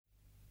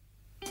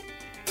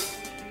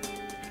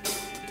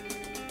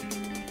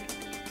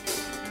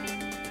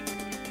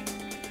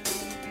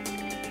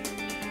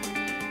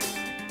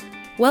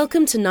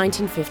Welcome to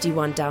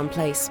 1951 Down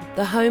Place,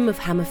 the home of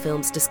Hammer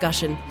Films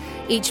discussion.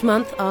 Each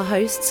month, our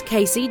hosts,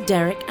 Casey,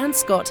 Derek and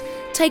Scott,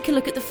 take a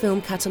look at the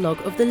film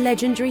catalogue of the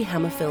legendary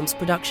Hammer Films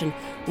production,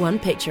 one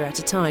picture at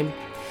a time.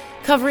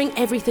 Covering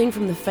everything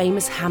from the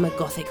famous Hammer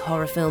Gothic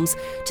horror films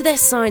to their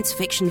science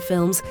fiction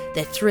films,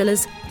 their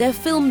thrillers, their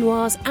film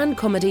noirs and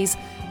comedies,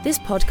 this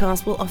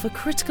podcast will offer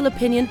critical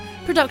opinion,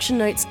 production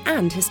notes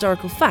and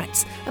historical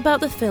facts about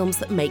the films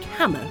that make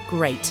Hammer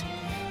great.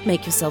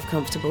 Make yourself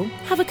comfortable,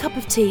 have a cup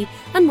of tea,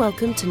 and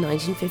welcome to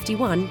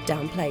 1951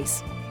 Down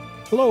Place.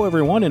 Hello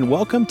everyone and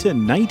welcome to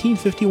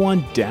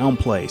 1951 Down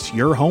Place,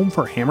 your home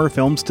for Hammer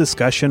Films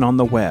discussion on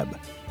the web.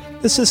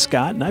 This is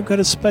Scott and I've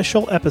got a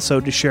special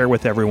episode to share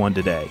with everyone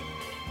today.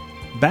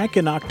 Back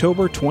in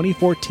October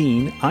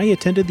 2014, I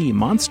attended the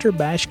Monster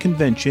Bash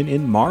convention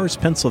in Mars,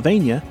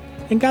 Pennsylvania,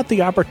 and got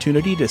the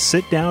opportunity to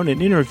sit down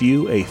and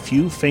interview a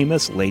few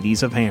famous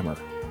ladies of Hammer.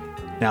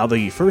 Now,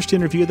 the first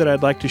interview that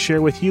I'd like to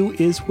share with you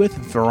is with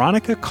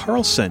Veronica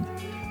Carlson,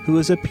 who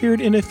has appeared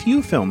in a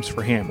few films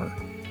for Hammer.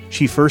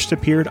 She first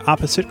appeared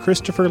opposite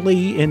Christopher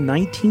Lee in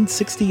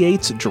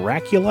 1968's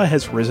Dracula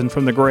Has Risen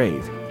from the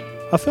Grave,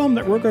 a film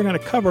that we're going to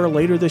cover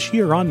later this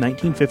year on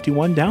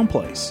 1951 Down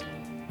Place.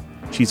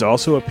 She's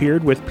also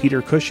appeared with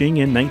Peter Cushing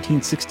in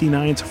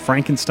 1969's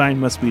Frankenstein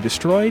Must Be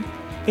Destroyed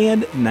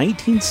and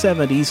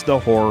 1970's The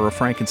Horror of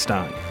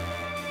Frankenstein.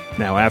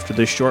 Now, after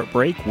this short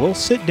break, we'll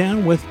sit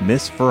down with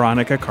Miss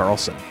Veronica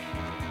Carlson.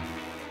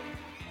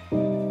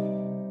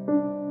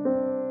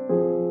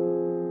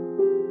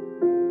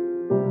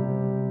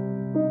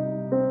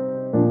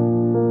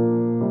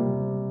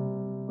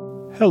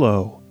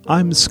 Hello,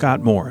 I'm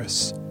Scott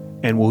Morris,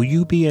 and will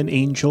you be an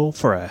angel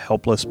for a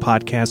helpless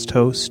podcast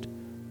host?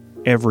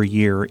 Every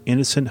year,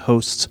 innocent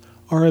hosts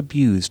are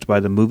abused by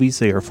the movies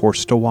they are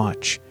forced to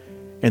watch,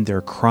 and they're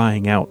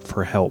crying out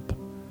for help.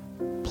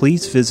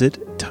 Please visit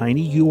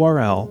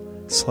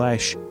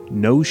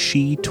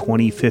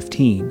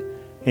tinyurl/NoShe2015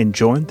 and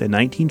join the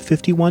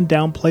 1951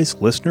 Down Place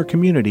listener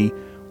community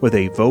with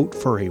a vote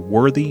for a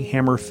worthy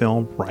Hammer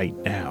film right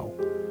now.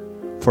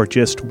 For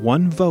just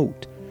one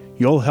vote,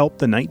 you'll help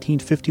the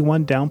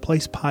 1951 Down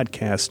Place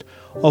podcast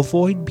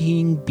avoid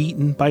being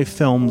beaten by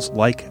films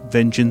like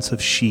Vengeance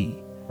of She.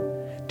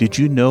 Did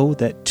you know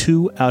that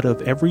 2 out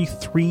of every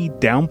 3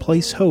 Down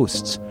Place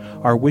hosts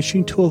are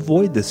wishing to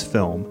avoid this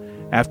film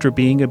after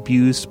being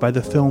abused by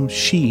the film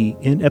She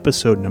in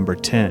episode number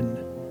 10.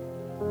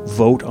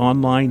 Vote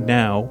online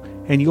now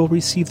and you'll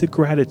receive the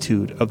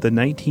gratitude of the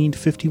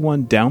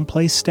 1951 Down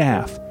Place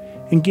staff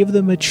and give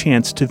them a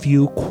chance to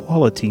view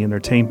quality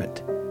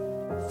entertainment.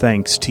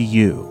 Thanks to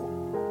you.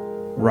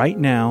 Right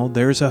now,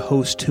 there's a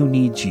host who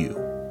needs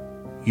you.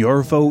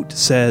 Your vote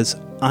says,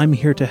 I'm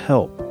here to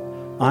help.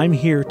 I'm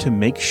here to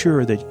make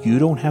sure that you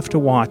don't have to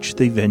watch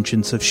The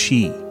Vengeance of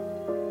She.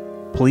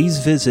 Please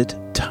visit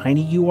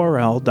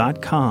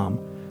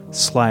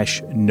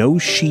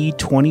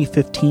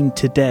tinyurl.com/NoShe2015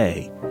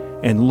 today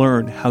and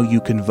learn how you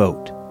can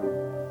vote.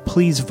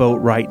 Please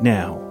vote right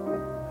now.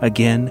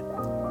 Again,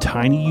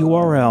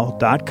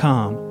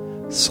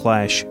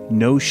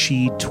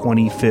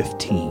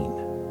 tinyurl.com/NoShe2015.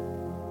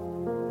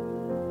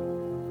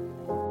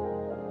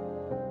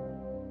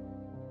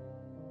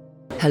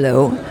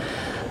 Hello,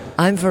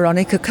 I'm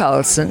Veronica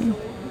Carlson,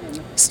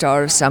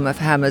 star of some of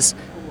Hammer's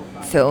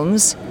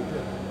films,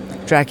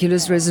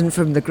 Dracula's Risen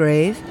from the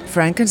Grave,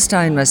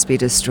 Frankenstein Must Be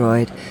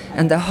Destroyed,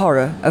 and The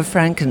Horror of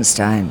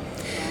Frankenstein.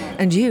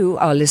 And you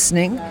are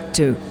listening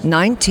to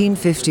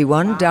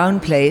 1951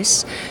 Down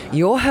Place,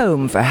 your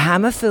home for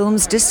Hammer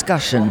Films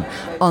discussion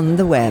on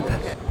the web.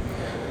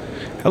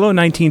 Hello,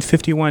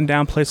 1951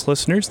 Down Place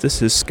listeners.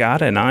 This is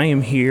Scott, and I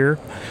am here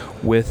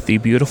with the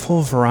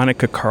beautiful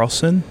Veronica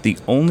Carlson, the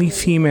only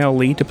female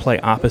lead to play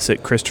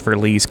opposite Christopher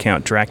Lee's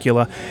Count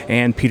Dracula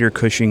and Peter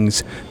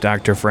Cushing's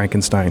Dr.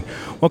 Frankenstein.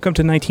 Welcome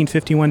to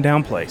 1951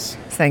 Down Place.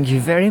 Thank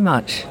you very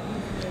much.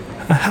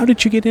 How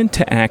did you get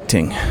into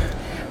acting?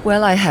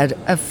 Well, I had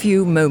a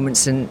few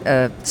moments in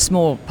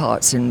small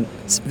parts in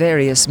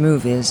various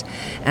movies,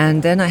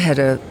 and then I had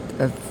a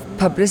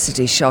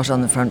publicity shot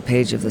on the front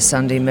page of the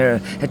Sunday Mirror,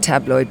 a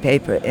tabloid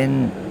paper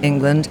in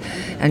England,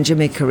 and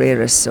Jimmy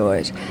Carreras saw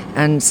it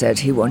and said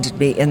he wanted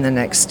me in the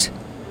next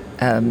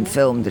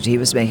film that he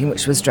was making,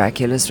 which was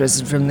Dracula's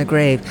Risen from the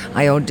Grave.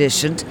 I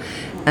auditioned,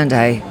 and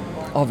I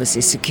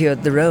obviously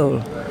secured the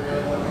role.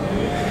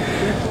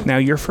 Now,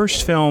 your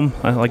first film,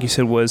 like you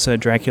said, was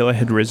Dracula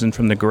Had Risen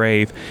from the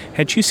Grave.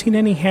 Had you seen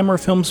any Hammer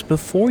films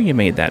before you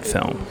made that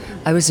film?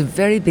 I was a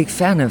very big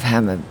fan of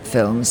Hammer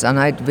films, and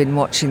I'd been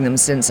watching them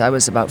since I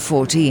was about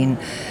 14,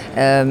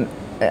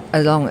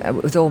 along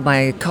with all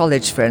my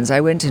college friends. I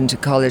went into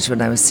college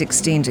when I was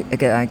 16.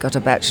 I got a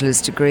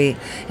bachelor's degree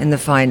in the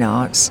fine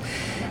arts,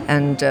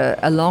 and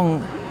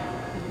along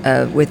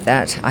with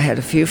that, I had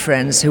a few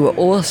friends who were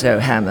also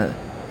Hammer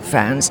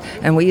fans,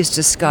 and we used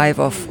to skive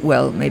off,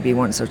 well, maybe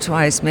once or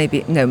twice,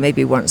 maybe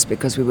once,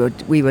 because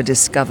we were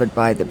discovered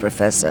by the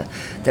professor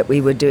that we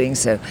were doing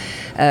so,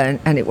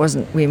 and it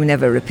wasn't, we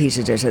never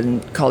repeated it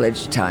in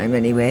college time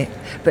anyway.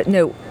 But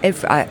no,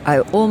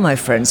 all my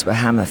friends were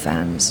Hammer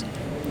fans.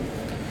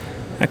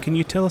 Can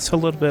you tell us a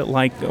little bit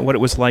like what it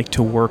was like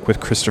to work with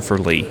Christopher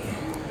Lee?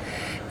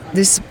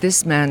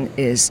 This man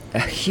is a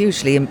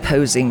hugely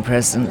imposing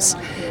presence,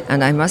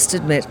 and I must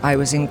admit I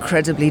was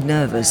incredibly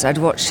nervous. I'd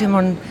watched him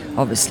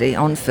obviously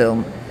on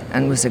film,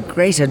 and was a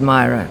great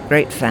admirer,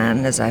 great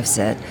fan, as I've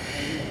said.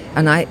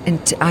 And I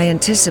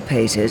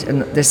anticipated,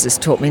 and this has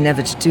taught me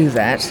never to do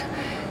that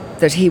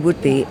he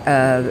would be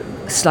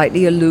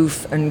slightly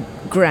aloof and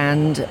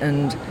grand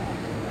and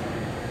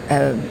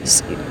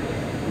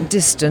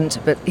distant,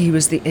 but he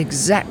was the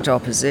exact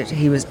opposite.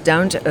 He was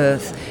down to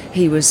earth,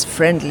 he was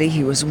friendly,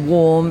 he was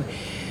warm,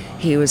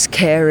 he was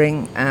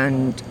caring,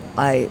 and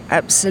I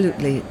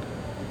absolutely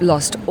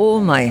lost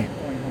all my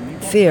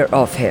fear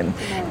of him.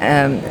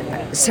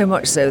 So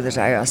much so that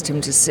I asked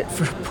him to sit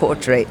for a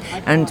portrait,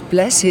 and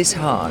bless his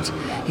heart,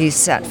 he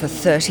sat for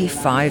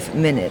 35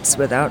 minutes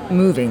without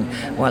moving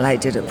while I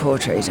did a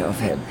portrait of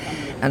him.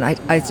 And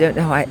I don't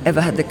know how I ever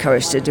had the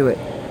courage to do it,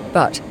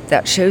 but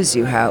that shows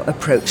you how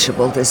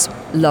approachable this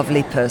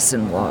lovely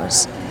person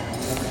was.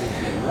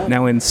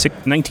 Now, in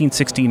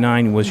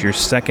 1969 was your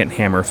second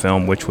Hammer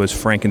film, which was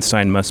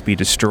Frankenstein Must Be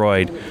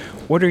Destroyed.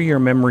 What are your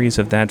memories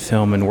of that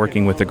film and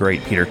working with the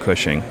great Peter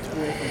Cushing?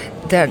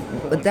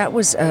 That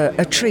was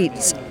a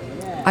treat.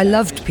 I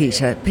loved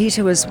Peter.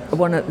 Peter was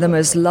one of the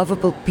most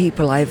lovable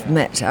people I've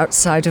met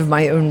outside of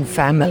my own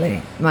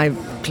family, my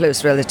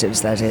close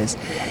relatives, that is.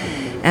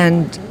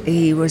 And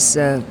he was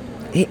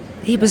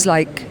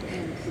like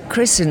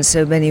Chris in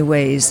so many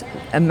ways,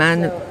 a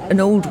man, an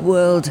old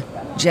world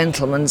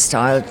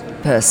gentleman-style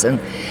person.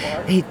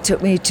 He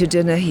took me to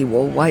dinner. He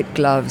wore white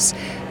gloves.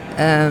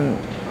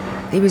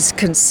 He was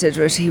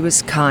considerate. He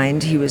was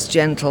kind. He was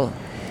gentle.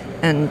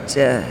 And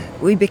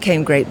we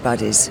became great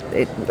buddies.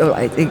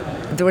 I think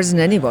there isn't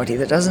anybody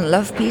that doesn't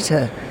love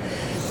Peter.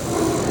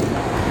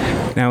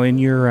 Now, in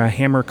your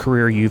Hammer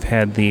career, you've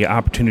had the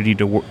opportunity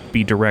to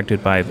be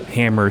directed by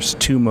Hammer's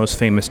two most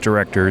famous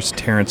directors,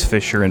 Terence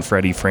Fisher and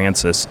Freddie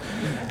Francis.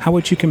 How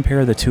would you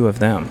compare the two of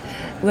them?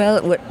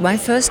 Well, my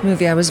first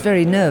movie, I was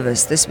very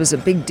nervous. This was a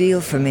big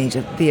deal for me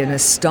to be in a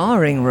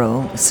starring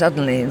role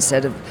suddenly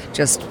instead of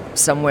just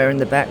somewhere in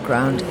the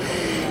background.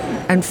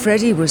 And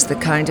Freddie was the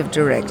kind of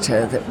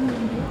director that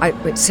I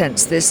would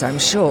sense this, I'm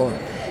sure,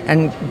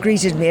 and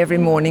greeted me every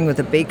morning with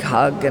a big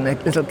hug and a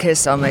little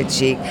kiss on my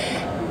cheek,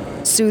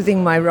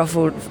 soothing my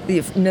ruffled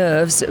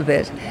nerves a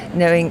bit,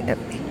 knowing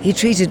he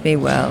treated me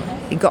well.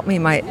 He got me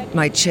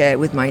my chair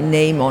with my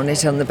name on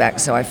it on the back,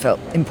 so I felt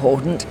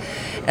important.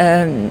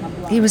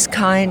 He was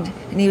kind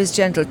and he was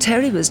gentle.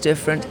 Terry was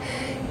different.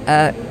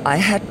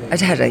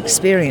 I'd had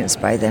experience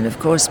by then, of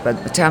course, but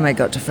by the time I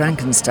got to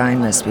Frankenstein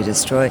Must Be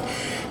Destroyed,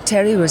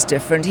 Terry was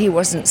different. He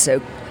wasn't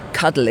so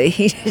cuddly.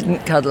 He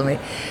didn't cuddle me.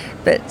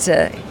 But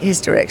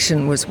his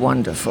direction was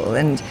wonderful.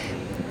 And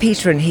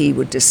Peter and he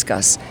would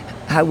discuss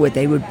how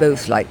they would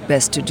both like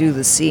best to do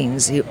the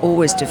scenes. He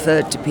always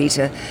deferred to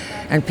Peter,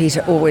 and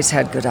Peter always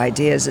had good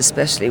ideas,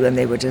 especially when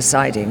they were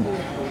deciding,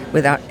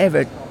 without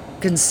ever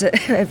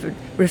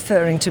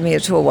referring to me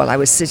at all while I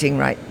was sitting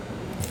right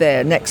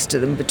there next to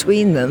them,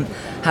 between them,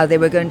 how they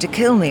were going to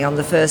kill me on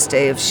the first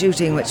day of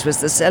shooting, which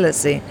was the cellar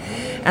scene.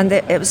 And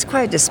it was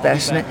quite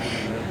dispassionate.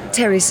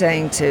 Terry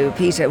saying to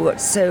Peter,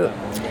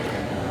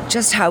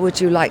 just how would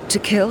you like to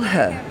kill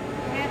her,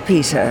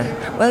 Peter?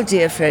 Well,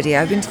 dear Freddie,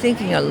 I've been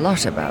thinking a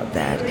lot about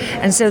that.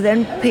 And so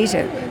then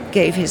Peter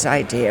gave his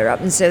idea up,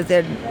 and so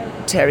then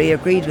Terry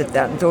agreed with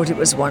that and thought it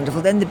was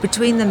wonderful. Then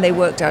between them they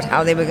worked out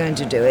how they were going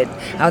to do it,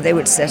 how they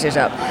would set it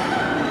up,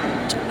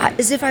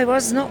 as if I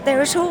was not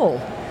there at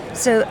all.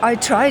 So I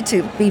tried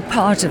to be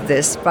part of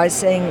this by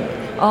saying,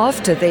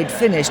 after they'd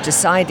finished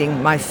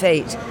deciding my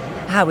fate,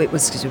 how it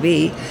was to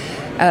be,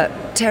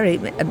 Terry,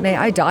 may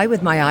I die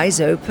with my eyes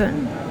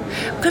open?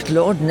 Good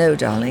Lord, no,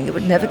 darling, it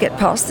would never get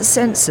past the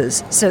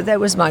censors. So there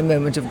was my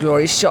moment of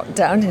glory, shot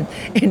down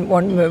in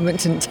one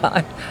moment in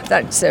time.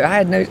 So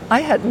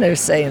I had no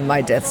say in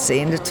my death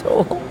scene at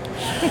all.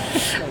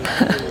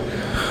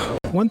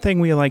 One thing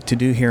we like to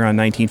do here on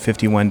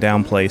 1951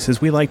 Downplace is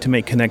we like to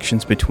make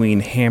connections between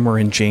Hammer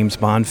and James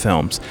Bond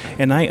films.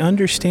 And I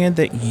understand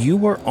that you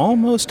were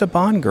almost a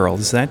Bond girl.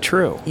 Is that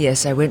true?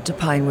 Yes, I went to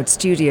Pinewood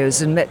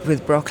Studios and met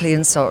with Broccoli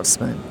and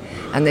Saltzman.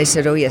 And they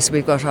said, oh yes,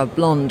 we've got our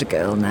blonde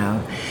girl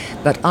now.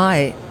 But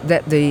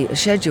the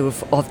schedule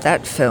of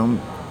that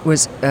film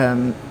was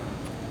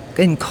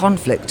in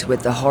conflict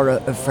with the horror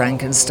of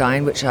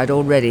Frankenstein, which I'd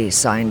already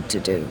signed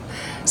to do.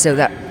 So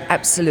that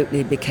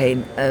absolutely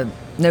became a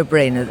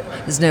no-brainer.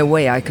 There's no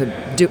way I could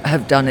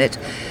have done it.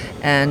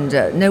 And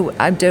no,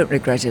 I don't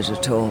regret it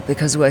at all,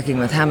 because working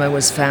with Hammer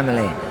was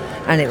family.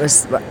 And it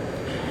was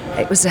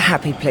a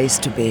happy place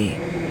to be.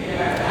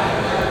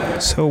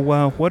 So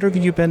what have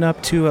you been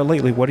up to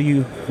lately?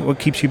 What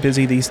keeps you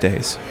busy these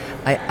days?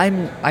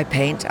 I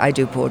paint. I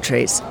do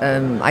portraits.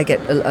 I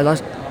get a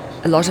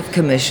lot of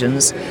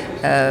commissions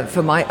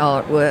for my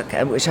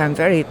artwork, which I'm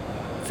very,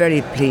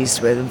 very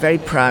pleased with and very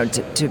proud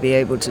to be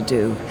able to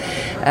do.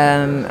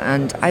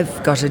 And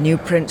I've got a new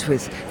print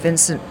with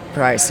Vincent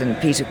Price and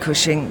Peter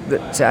Cushing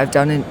that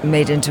I've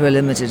made into a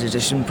limited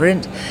edition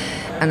print.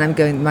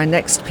 And my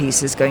next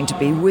piece is going to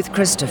be with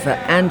Christopher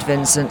and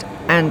Vincent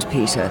and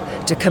Peter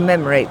to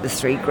commemorate the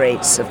three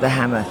greats of the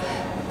Hammer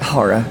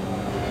horror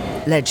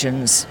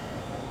legends.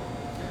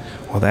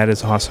 Well, that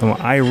is awesome.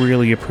 I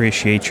really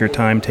appreciate your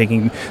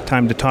taking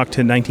time to talk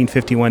to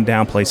 1951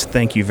 Downplace.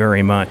 Thank you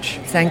very much.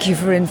 Thank you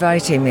for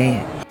inviting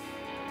me.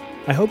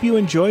 I hope you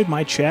enjoyed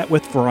my chat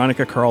with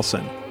Veronica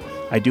Carlson.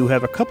 I do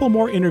have a couple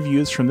more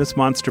interviews from this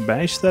Monster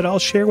Bash that I'll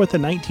share with the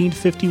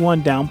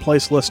 1951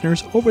 Downplace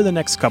listeners over the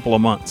next couple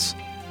of months.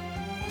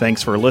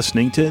 Thanks for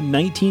listening to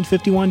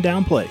 1951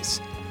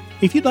 Downplace.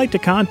 If you'd like to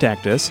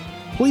contact us,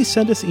 please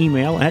send us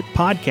email at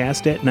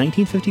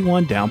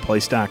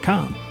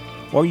podcast@1951downplace.com,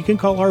 or you can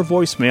call our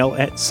voicemail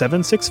at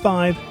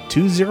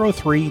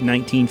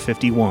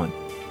 765-203-1951.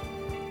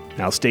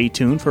 Now stay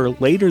tuned for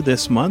later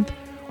this month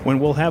when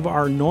we'll have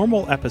our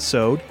normal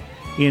episode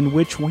in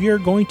which we are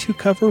going to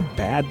cover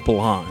Bad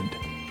Blonde.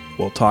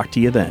 We'll talk to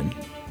you then.